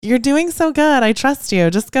You're doing so good. I trust you.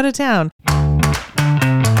 Just go to town.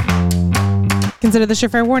 Consider this your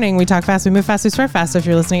fair warning. We talk fast, we move fast, we swear fast. So if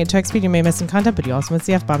you're listening at 2x speed, you may miss some content, but you also miss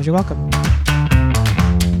the F-bombs. You're welcome.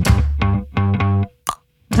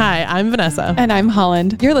 Hi, I'm Vanessa. And I'm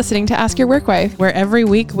Holland. You're listening to Ask Your Work Wife, where every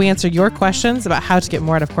week we answer your questions about how to get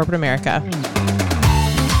more out of corporate America.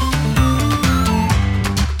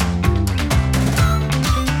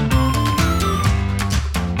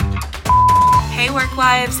 Hey Work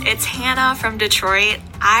Wives, it's Hannah from Detroit.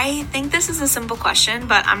 I think this is a simple question,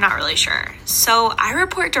 but I'm not really sure. So I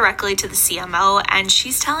report directly to the CMO, and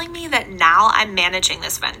she's telling me that now I'm managing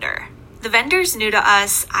this vendor. The vendor's new to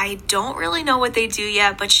us. I don't really know what they do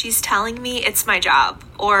yet, but she's telling me it's my job,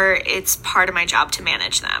 or it's part of my job to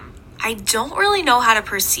manage them. I don't really know how to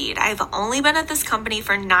proceed. I've only been at this company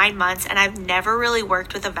for 9 months, and I've never really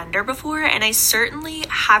worked with a vendor before, and I certainly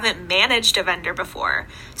haven't managed a vendor before.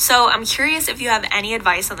 So I'm curious if you have any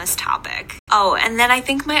advice on this topic. Oh, and then I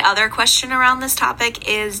think my other question around this topic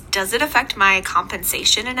is, does it affect my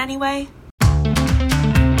compensation in any way?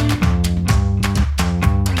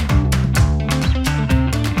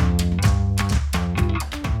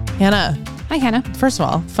 Hannah. Hi, Hannah. First of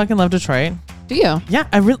all, fucking love Detroit. Do you? Yeah,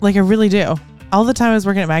 I really do. All the time I was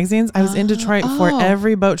working at magazines, I was in Detroit for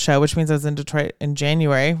every boat show, which means I was in Detroit in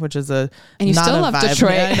January, which is and you still love vibe.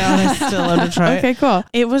 Detroit. Yeah, I know, and I still love Detroit. Okay, cool.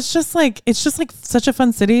 It was just like, it's just like such a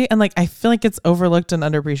fun city. And like, I feel like it's overlooked and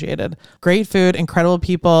underappreciated. Great food, incredible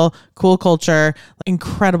people, cool culture,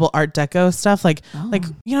 incredible Art Deco stuff. Like,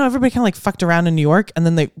 everybody kind of like fucked around in New York and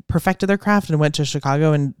then they perfected their craft and went to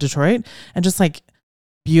Chicago and Detroit and just like,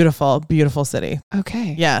 beautiful city.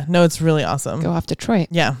 Okay. Yeah. No, it's really awesome. Go off Detroit.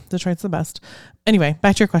 Yeah. Detroit's the best. Anyway,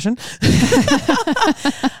 back to your question.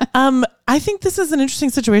 I think this is an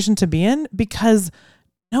interesting situation to be in because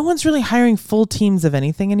no one's really hiring full teams of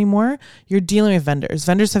anything anymore. You're dealing with vendors.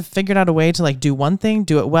 Vendors have figured out a way to like do one thing,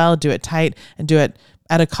 do it well, do it tight, and do it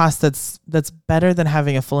at a cost that's better than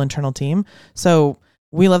having a full internal team. So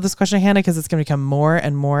we love this question, Hannah, because it's going to become more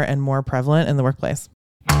and more and more prevalent in the workplace.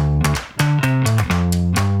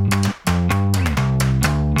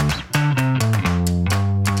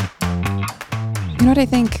 You know what I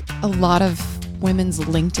think a lot of women's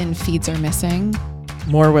LinkedIn feeds are missing?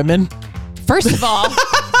 More women. First of all,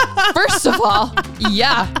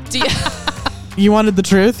 yeah. You wanted the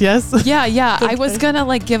truth, yes? Yeah. Okay. I was going to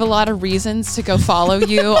like give a lot of reasons to go follow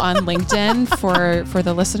you on LinkedIn for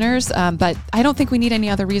the listeners, but I don't think we need any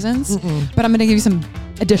other reasons. But I'm going to give you some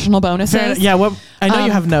additional bonuses. Yeah, I know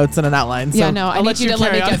you have notes and an outline. So yeah, no, I need you to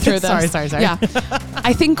let me get through this. Sorry. Yeah.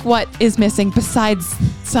 I think what is missing, besides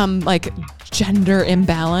some like gender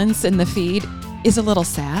imbalance in the feed, is a little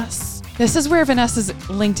sass. This is where Vanessa's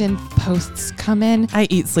LinkedIn posts come in. I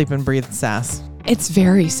eat, sleep, and breathe sass. It's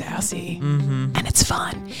very sassy and it's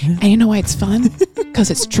fun. And you know why it's fun?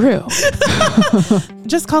 Because it's true.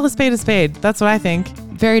 Just call a spade. That's what I think.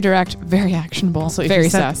 Very direct, very actionable, So if very you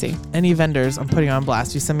send sassy. Any vendors, I'm putting on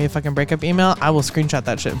blast. You send me a fucking breakup email, I will screenshot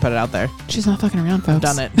that shit and put it out there. She's not fucking around, folks.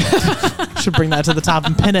 Done it. Should bring that to the top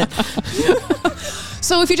and pin it.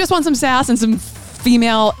 So if you just want some sass and some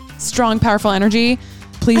female, strong, powerful energy,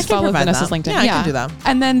 please follow Vanessa's LinkedIn. Yeah, I can do that.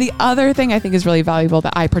 And then the other thing I think is really valuable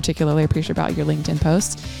that I particularly appreciate about your LinkedIn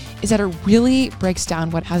posts is that it really breaks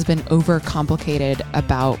down what has been overcomplicated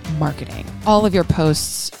about marketing. All of your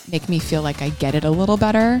posts make me feel like I get it a little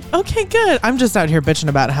better. Okay, good. I'm just out here bitching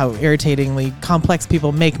about how irritatingly complex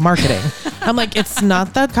people make marketing. I'm like, it's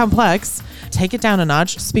not that complex. Take it down a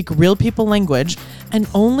notch, speak real people language, and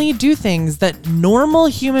only do things that normal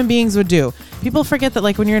human beings would do. People forget that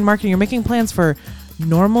like when you're in marketing, you're making plans for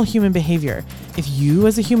normal human behavior. If you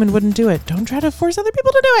as a human wouldn't do it, don't try to force other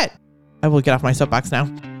people to do it. I will get off my soapbox now.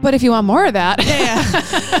 But if you want more of that,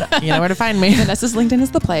 you know where to find me. Vanessa's LinkedIn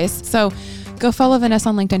is the place. So go follow Vanessa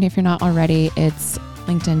on LinkedIn if you're not already. It's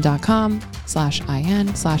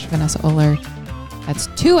linkedin.com/in/Vanessa Oler. That's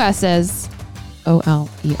 2 S's.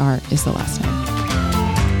 Oler is the last name.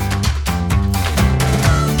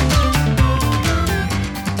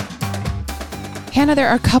 Hannah, there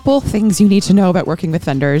are a couple things you need to know about working with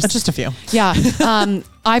vendors. Just a few. Yeah.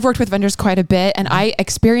 I've worked with vendors quite a bit, and I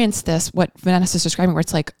experienced this, what Vanessa's describing, where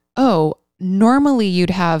it's like, oh, normally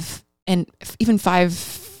you'd have, and even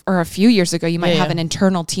 5 or a few years ago, you might have an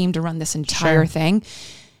internal team to run this entire thing.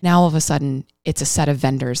 Now, all of a sudden, it's a set of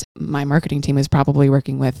vendors. My marketing team is probably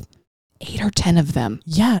working with 8 or 10 of them.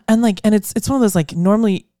 Yeah. And it's one of those, like,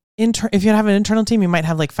 normally if you have an internal team, you might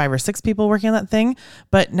have like 5 or 6 people working on that thing.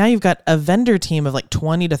 But now you've got a vendor team of like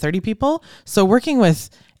 20 to 30 people. So working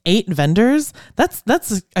with 8 vendors, that's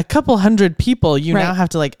a couple hundred people you Right. now have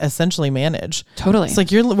to like essentially manage. Totally. It's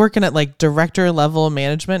like you're working at like director level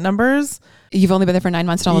management numbers. You've only been there for 9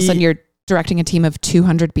 months and all of a sudden you're directing a team of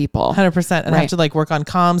 200 people. 100%. And Right. have to like work on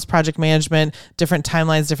comms, project management, different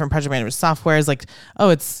timelines, different project management softwares. Like,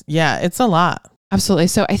 it's a lot. Absolutely.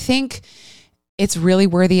 So I think it's really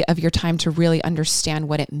worthy of your time to really understand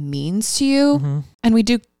what it means to you. Mm-hmm. And we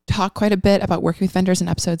do talk quite a bit about working with vendors in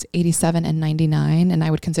episodes 87 and 99. And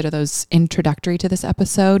I would consider those introductory to this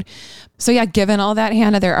episode. So yeah, given all that,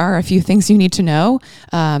 Hannah, there are a few things you need to know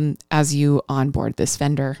as you onboard this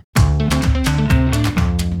vendor.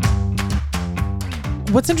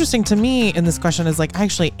 What's interesting to me in this question is like, I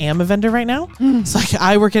actually am a vendor right now. So like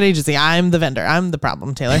I work at agency. I'm the vendor. I'm the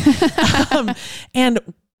problem, Taylor. And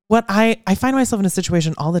what I find myself in a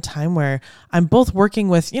situation all the time where I'm both working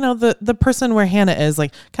with, the person where Hannah is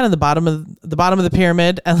like kind of the bottom of the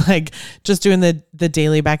pyramid and like just doing the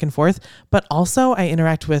daily back and forth. But also I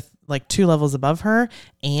interact with like 2 levels above her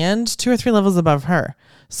and 2 or 3 levels above her.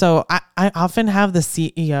 So I often have the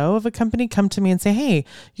CEO of a company come to me and say, hey,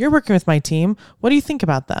 you're working with my team. What do you think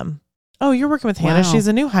about them? Oh, you're working with Hannah. Wow. She's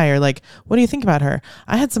a new hire. Like, what do you think about her?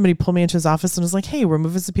 I had somebody pull me into his office and was like, hey, we're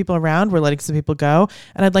moving some people around. We're letting some people go.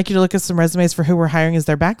 And I'd like you to look at some resumes for who we're hiring as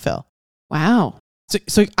their backfill. Wow.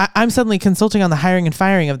 So I'm suddenly consulting on the hiring and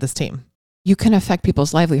firing of this team. You can affect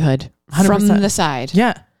people's livelihood 100%. from the side.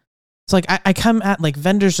 Yeah. So like I come at like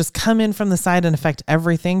vendors just come in from the side and affect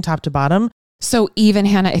everything top to bottom. So even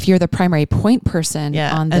Hannah, if you're the primary point person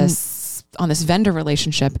Yeah, on this vendor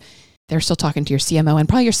relationship, they're still talking to your CMO and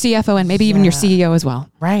probably your CFO and maybe even your CEO as well.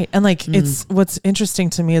 Right. And like, it's what's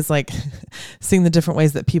interesting to me is like seeing the different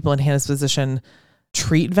ways that people in Hannah's position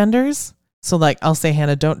treat vendors. So like, I'll say,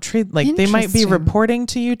 Hannah, don't treat, like they might be Interesting. reporting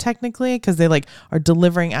to you technically because they like are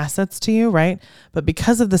delivering assets to you. Right. But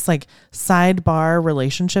because of this like sidebar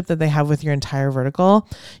relationship that they have with your entire vertical,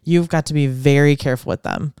 you've got to be very careful with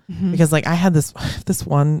them because like I had this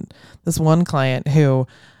one client who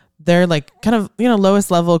they're like kind of, lowest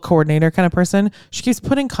level coordinator kind of person. She keeps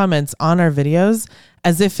putting comments on our videos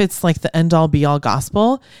as if it's like the end all be all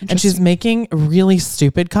gospel. And she's making really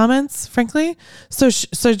stupid comments, frankly. So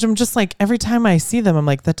I'm just like, every time I see them, I'm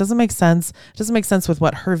like, that doesn't make sense. It doesn't make sense with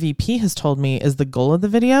what her VP has told me is the goal of the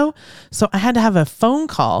video. So I had to have a phone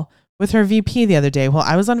call with her VP the other day while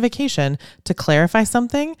I was on vacation to clarify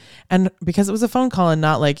something. And because it was a phone call and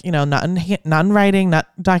not like, not in writing, not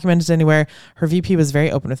documented anywhere, her VP was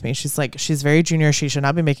very open with me. She's like, she's very junior. She should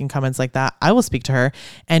not be making comments like that. I will speak to her.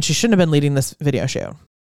 And she shouldn't have been leading this video shoot.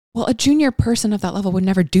 Well, a junior person of that level would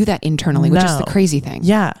never do that internally, which is the crazy thing.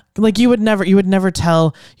 Yeah. Like you would never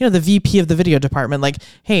tell, the VP of the video department, like,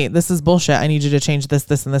 hey, this is bullshit. I need you to change this,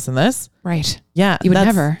 this, and this, and this. Right. Yeah. You would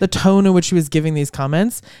that's never. The tone in which she was giving these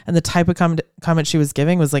comments and the type of comment she was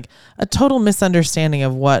giving was like a total misunderstanding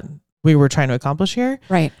of what we were trying to accomplish here.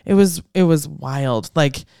 Right. It was wild.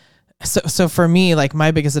 Like, so for me, like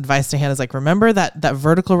my biggest advice to Hannah is like, remember that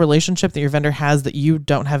vertical relationship that your vendor has that you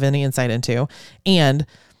don't have any insight into. And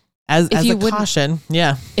as a caution,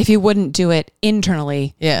 if you wouldn't do it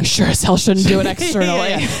internally, you sure as hell shouldn't do it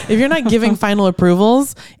externally. If you're not giving final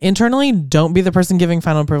approvals internally, don't be the person giving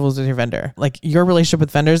final approvals with your vendor. Like your relationship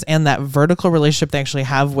with vendors and that vertical relationship they actually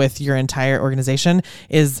have with your entire organization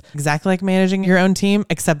is exactly like managing your own team,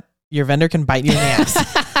 except your vendor can bite you in the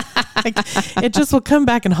ass. Like, it just will come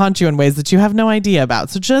back and haunt you in ways that you have no idea about.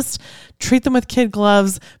 So just treat them with kid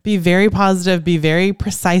gloves, be very positive, be very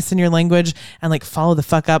precise in your language, and like follow the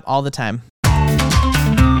fuck up all the time.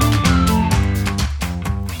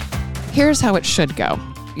 Here's how it should go.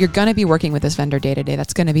 You're going to be working with this vendor day to day.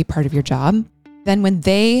 That's going to be part of your job. Then when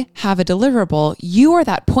they have a deliverable, you are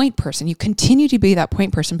that point person. You continue to be that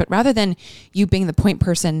point person, but rather than you being the point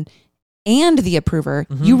person and the approver,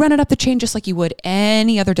 you run it up the chain just like you would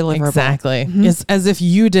any other deliverable. Exactly. It's as if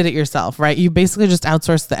you did it yourself, right? You basically just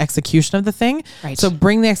outsource the execution of the thing. Right. So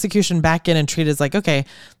bring the execution back in and treat it as like, okay,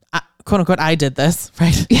 quote unquote, I did this,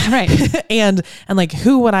 right? Yeah, right. and like,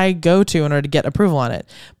 who would I go to in order to get approval on it?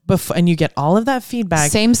 And you get all of that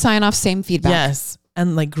feedback. Same sign off, same feedback. Yes.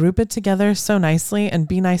 And like group it together so nicely and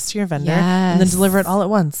be nice to your vendor and then deliver it all at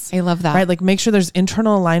once. I love that. Right? Like make sure there's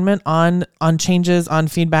internal alignment on changes, on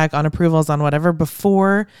feedback, on approvals, on whatever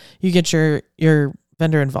before you get your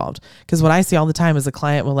vendor involved. Because what I see all the time is a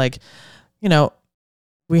client will like,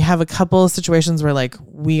 we have a couple of situations where like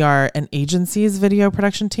we are an agency's video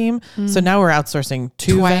production team. So now we're outsourcing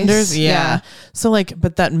 2 Twice, vendors. yeah. So like,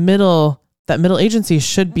 but that middle that middle agency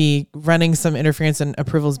should be running some interference and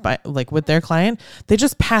approvals by like with their client. They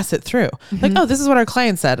just pass it through. Like, oh, this is what our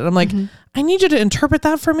client said. And I'm like, I need you to interpret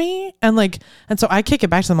that for me. And so I kick it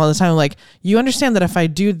back to them all the time. I'm like, you understand that if I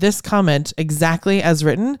do this comment exactly as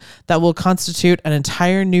written, that will constitute an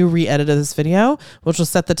entire new re-edit of this video, which will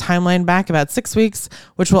set the timeline back about 6 weeks,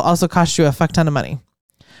 which will also cost you a fuck ton of money.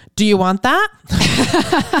 Do you want that?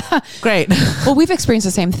 Great. Well, we've experienced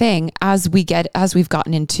the same thing as we've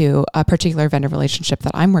gotten into a particular vendor relationship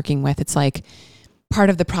that I'm working with. It's like part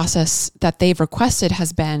of the process that they've requested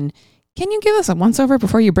has been, can you give us a once over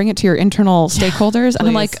before you bring it to your internal stakeholders? And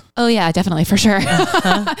I'm like, oh yeah, definitely, for sure.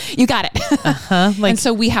 You got it. And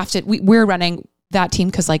so we're running that team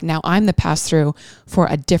because like now I'm the pass through for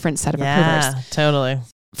a different set of approvers. Yeah, totally.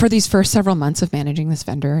 For these first several months of managing this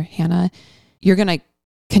vendor, Hannah, you're going to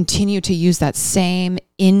continue to use that same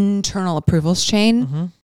internal approvals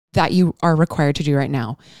chain that you are required to do right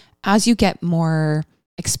now. As you get more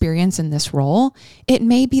experience in this role, it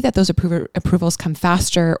may be that those approvals come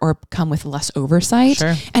faster or come with less oversight.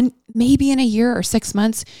 Sure. And maybe in a year or 6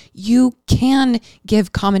 months, you can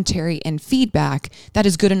give commentary and feedback that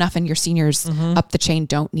is good enough and your seniors up the chain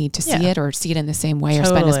don't need to see it or see it in the same way or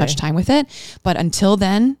spend as much time with it. But until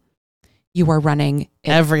then, you are running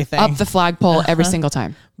everything up the flagpole every single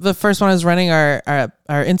time. The first one is running our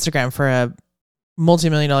Instagram for a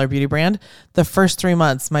multi-million-dollar beauty brand. The first 3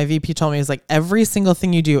 months, my VP told me, is like, every single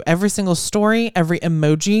thing you do, every single story, every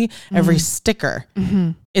emoji, every sticker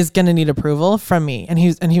is going to need approval from me. And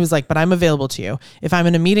he was like, but I'm available to you. If I'm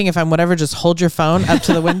in a meeting, if I'm whatever, just hold your phone up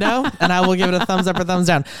to the window and I will give it a thumbs up or thumbs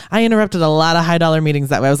down. I interrupted a lot of high dollar meetings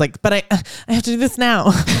that way. I was like, but I have to do this now.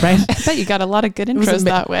 Right. I bet you got a lot of good intros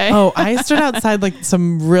that way. Oh, I stood outside like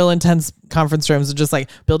some real intense conference rooms and just like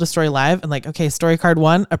build a story live and like, okay, story card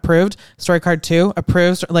 1 approved, story card 2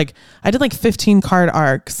 approved. Like I did like 15 card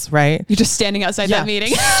arcs, right? You're just standing outside that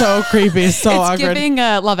meeting. So creepy, so awkward. It's giving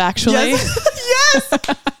Love Actually. Yes.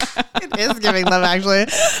 It is giving Love Actually.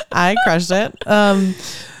 I crushed it.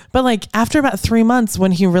 But like after about 3 months,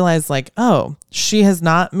 when he realized like, oh, she has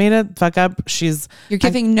not made a fuck up. You're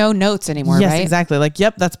giving no notes anymore, yes, right? Yes, exactly. Like,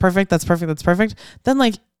 yep, that's perfect. That's perfect. That's perfect. Then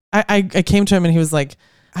like I came to him and he was like,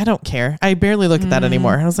 I don't care. I barely look at that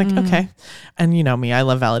anymore. And I was like, okay. And you know me, I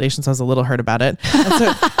love validation. So I was a little hurt about it. And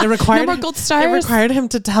so it required, no more gold stars. It required him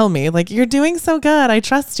to tell me like, you're doing so good. I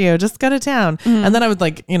trust you. Just go to town. And then I would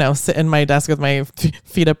like, sit in my desk with my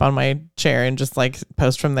feet up on my chair and just like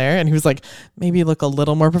post from there. And he was like, maybe look a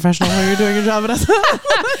little more professional when you're doing your job. And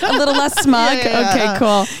a little less smug. Yeah. Okay,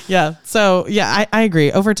 cool. Yeah. So yeah, I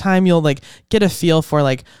agree. Over time, you'll like get a feel for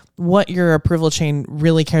like what your approval chain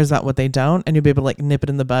really cares about, what they don't, and you'll be able to like nip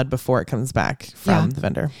it in the bud before it comes back from the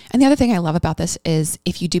vendor. And the other thing I love about this is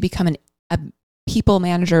if you do become a people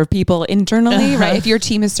manager of people internally, right? If your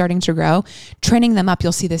team is starting to grow, training them up,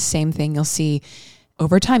 you'll see the same thing. You'll see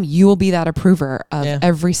over time, you will be that approver of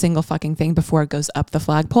every single fucking thing before it goes up the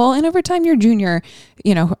flagpole. And over time, your junior,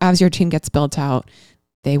 as your team gets built out,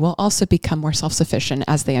 they will also become more self-sufficient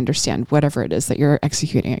as they understand whatever it is that you're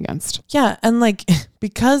executing against. Yeah. And like,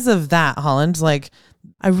 because of that, Holland, like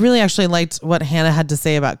I really actually liked what Hannah had to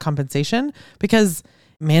say about compensation, because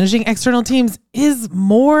managing external teams is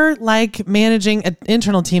more like managing an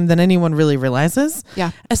internal team than anyone really realizes.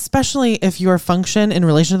 Yeah. Especially if your function in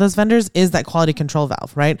relation to those vendors is that quality control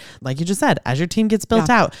valve, right? Like you just said, as your team gets built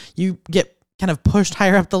out, you get kind of pushed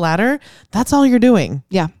higher up the ladder. That's all you're doing.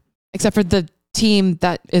 Yeah. Except for the team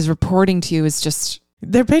that is reporting to you is just...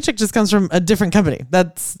 Their paycheck just comes from a different company.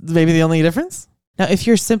 That's maybe the only difference. Now, if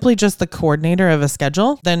you're simply just the coordinator of a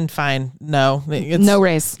schedule, then fine. No. It's, no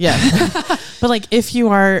raise. Yeah. But like if you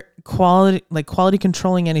are quality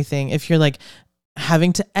controlling anything, if you're like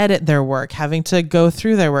having to edit their work, having to go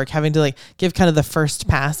through their work, having to like give kind of the first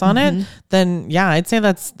pass on it, then yeah, I'd say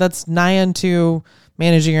that's nigh into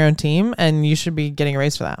managing your own team, and you should be getting a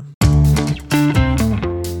raise for that.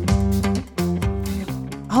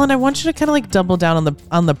 Holland, I want you to kind of like double down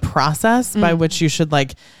on the process by which you should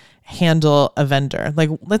like handle a vendor. Like,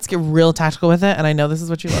 let's get real tactical with it. And I know this is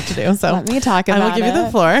what you love to do. So let me talk about it. I will give you the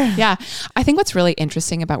floor. Yeah. I think what's really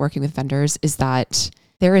interesting about working with vendors is that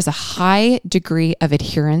there is a high degree of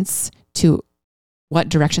adherence to what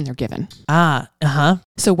direction they're given.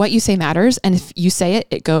 So what you say matters. And if you say it,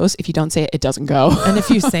 it goes. If you don't say it, it doesn't go. And if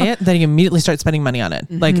you say it, then you immediately start spending money on it.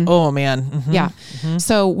 Like, oh man. Yeah.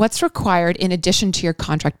 So what's required in addition to your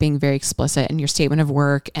contract being very explicit and your statement of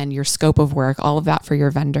work and your scope of work, all of that for your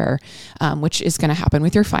vendor, which is going to happen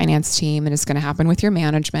with your finance team and it's going to happen with your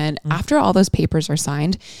management. After all those papers are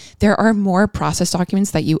signed, there are more process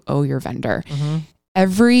documents that you owe your vendor.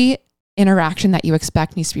 Every interaction that you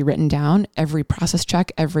expect needs to be written down. Every process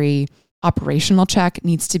check, every operational check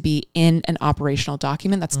needs to be in an operational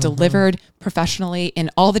document that's delivered professionally in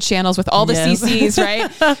all the channels with all the CCs,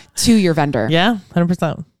 right? To your vendor. Yeah,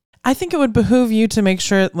 100%. I think it would behoove you to make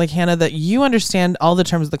sure, like Hannah, that you understand all the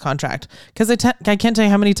terms of the contract. Because I can't tell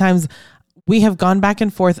you how many times we have gone back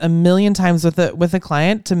and forth a million times with a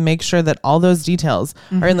client to make sure that all those details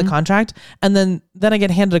are in the contract. And then I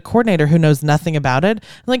get handed a coordinator who knows nothing about it.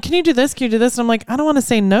 I'm like, can you do this? Can you do this? And I'm like, I don't want to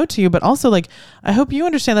say no to you, but also like, I hope you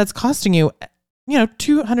understand that's costing you,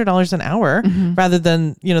 $200 an hour rather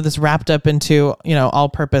than, this wrapped up into, all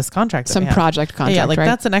purpose contract. Some project contract. Yeah. Like right?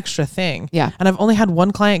 That's an extra thing. Yeah. And I've only had one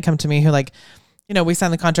client come to me who we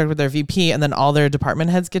sign the contract with their VP and then all their department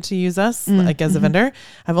heads get to use us as a vendor.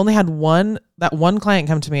 I've only had that one client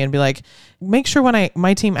come to me and be like, make sure when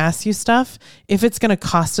my team asks you stuff, if it's going to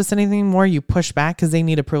cost us anything more, you push back because they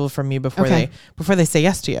need approval from me before they say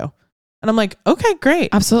yes to you. And I'm like, okay, great.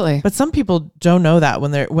 Absolutely. But some people don't know that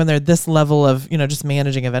when they're this level of, just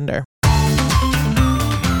managing a vendor.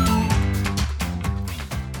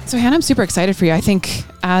 So Hannah, I'm super excited for you. I think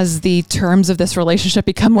as the terms of this relationship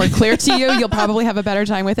become more clear to you, you'll probably have a better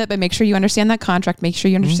time with it, but make sure you understand that contract, make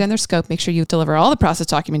sure you understand their scope, make sure you deliver all the process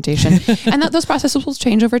documentation and that those processes will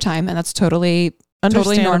change over time. And that's totally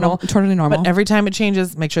normal. Totally normal. But every time it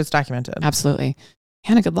changes, make sure it's documented. Absolutely.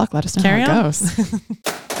 Hannah, good luck. Let us know how it goes.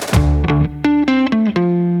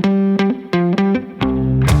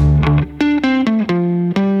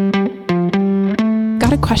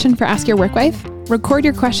 Got a question for Ask Your Workwife? Record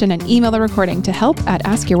your question and email the recording to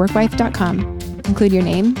help@askyourworkwife.com. Include your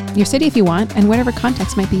name, your city if you want, and whatever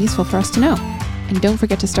context might be useful for us to know. And don't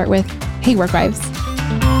forget to start with, "Hey, Workwives."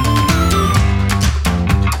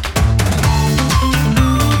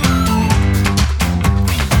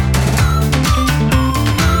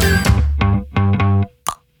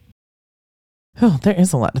 Oh, there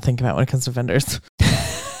is a lot to think about when it comes to vendors.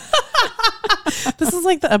 This is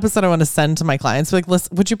like the episode I want to send to my clients. Like,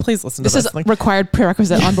 would you please listen to this? This is required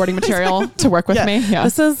prerequisite onboarding material to work with me. Yeah.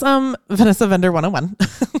 This is Vanessa Vendor 101.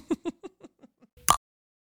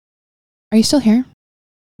 Are you still here?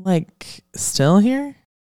 Like, still here?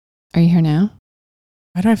 Are you here now?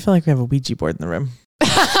 Why do I feel like we have a Ouija board in the room?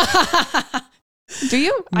 Do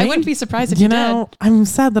you? Maybe. I wouldn't be surprised if you did. I'm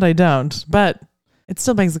sad that I don't, but it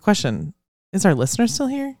still begs the question, is our listeners still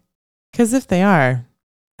here? Because if they are,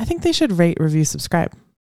 I think they should rate, review, subscribe.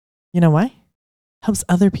 You know why? Helps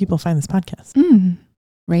other people find this podcast.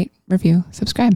 Rate, review, subscribe.